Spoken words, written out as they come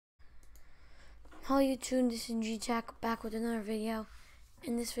Hello YouTube, this is G-Tech back with another video.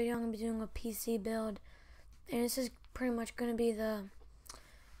 In this video I'm going to be doing a PC build, and this is pretty much going to be the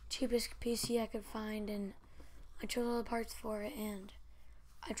cheapest PC I could find, and I chose all the parts for it and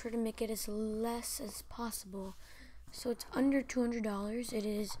I tried to make it as less as possible. So it's under $200. It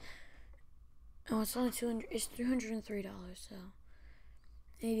is, it's only it's $303, so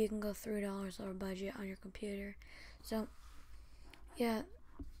maybe you can go $3 lower budget on your computer. So yeah,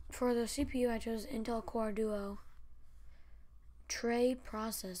 for the CPU, I chose Intel Core Duo Tray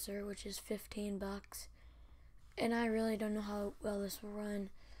processor, which is $15, and I really don't know how well this will run.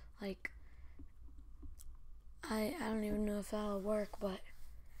 Like, I don't even know if that'll work, but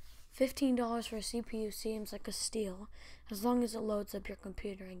 $15 for a CPU seems like a steal, as long as it loads up your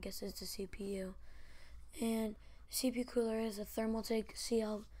computer. I guess it's a CPU. And the CPU cooler is a Thermaltake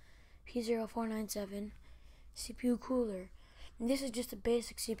CL-P0497 CPU cooler. And this is just a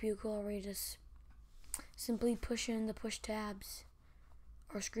basic CPU cooler where you just simply push in the push tabs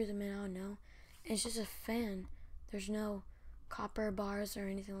or screw them in, I don't know. And it's just a fan. There's no copper bars or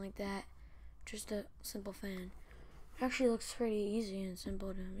anything like that. Just a simple fan. It actually looks pretty easy and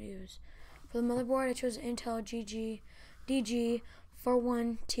simple to use. For the motherboard, I chose Intel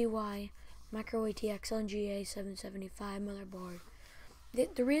DG41TY Micro ATX LGA 775 motherboard.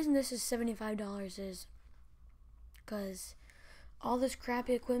 The reason this is $75 is because all this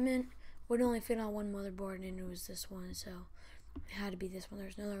crappy equipment would only fit on one motherboard, and it was this one, so it had to be this one.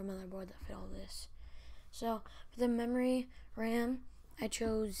 There's no other motherboard that fit all this. So for the memory RAM, I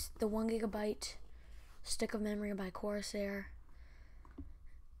chose the 1 GB stick of memory by Corsair.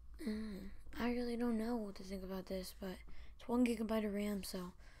 I really don't know what to think about this, but it's 1 GB of RAM,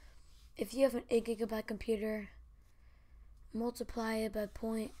 so if you have an 8 GB computer, multiply it by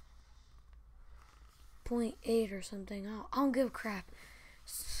 0.8 or something. I don't give a crap.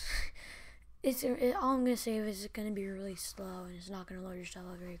 All I'm gonna say is it's gonna be really slow and it's not gonna load your stuff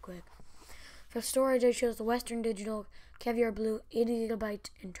up very quick. For storage, I chose the Western Digital Caviar Blue 80 GB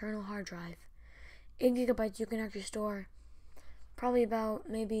internal hard drive. 8 GB you can actually store probably about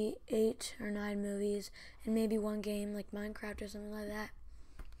maybe 8 or 9 movies and maybe one game like Minecraft or something like that.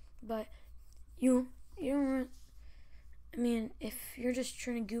 But you don't. I mean, if you're just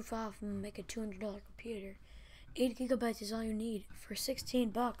trying to goof off and make a $200 computer, 8 GB is all you need for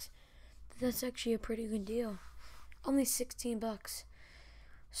 $16. That's actually a pretty good deal. Only $16.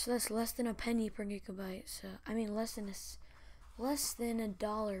 So that's less than a penny per gigabyte. So I mean, less than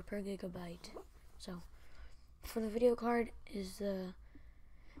 $1 per gigabyte. So for the video card is the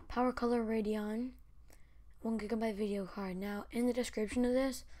Power Color Radeon 1 GB video card. Now in the description of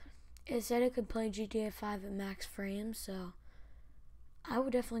this, it said it could play GTA 5 at max frames, so I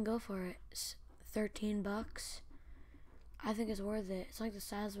would definitely go for it. It's $13. I think it's worth it. It's like the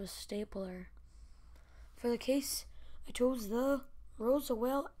size of a stapler. For the case, I chose the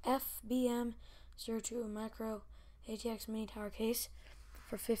Roswell FBM02 Micro ATX Mini Tower case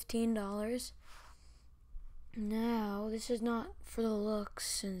for $15. Now, this is not for the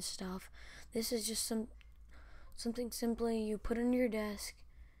looks and stuff. This is just something simply you put under your desk.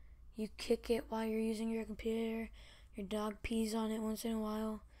 You kick it while you're using your computer. Your dog pees on it once in a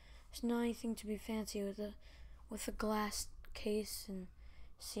while. It's not anything to be fancy with a glass case and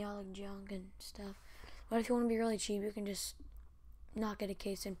see all the junk and stuff. But if you want to be really cheap, you can just not get a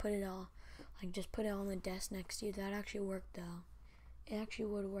case and put it all, just put it on the desk next to you. That actually worked though. It actually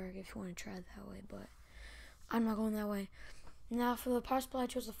would work if you want to try it that way, but I'm not going that way. Now for the power supply, I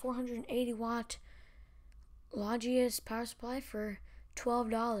chose the 480 watt Logias power supply for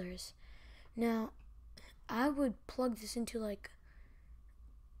 $12. Now I would plug this into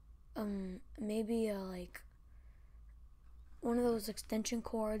maybe one of those extension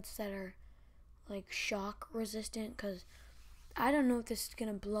cords that are shock resistant, because I don't know if this is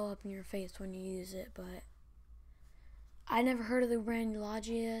gonna blow up in your face when you use it, but I never heard of the brand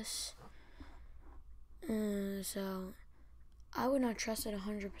Logias, so I would not trust it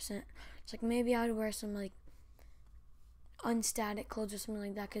 100%. It's maybe I would wear some unstatic clothes or something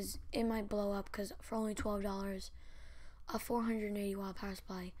like that, because it might blow up, because for only $12 a 480 watt power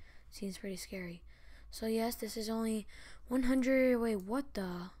supply seems pretty scary. So yes, this is only 100. Wait, what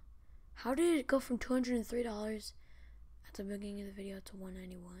the? How did it go from $203 at the beginning of the video to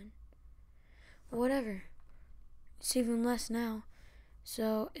 $191? Whatever, it's even less now.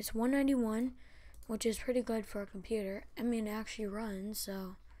 So it's $191, which is pretty good for a computer. I mean, it actually runs,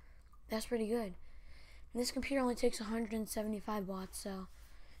 so that's pretty good. And this computer only takes 175 watts, so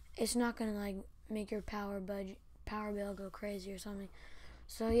it's not gonna make your power bill go crazy or something.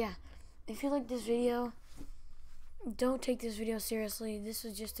 So yeah, if you like this video, don't take this video seriously. This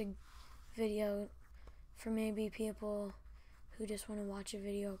was just a video for maybe people who just want to watch a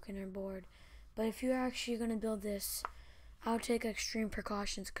video and are bored. But if you're actually going to build this, I'll take extreme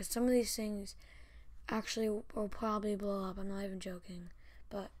precautions, because some of these things actually will probably blow up. I'm not even joking.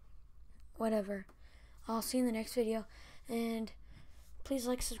 But whatever. I'll see you in the next video. And please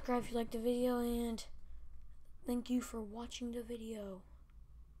like, subscribe if you liked the video. And thank you for watching the video.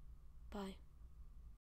 Bye.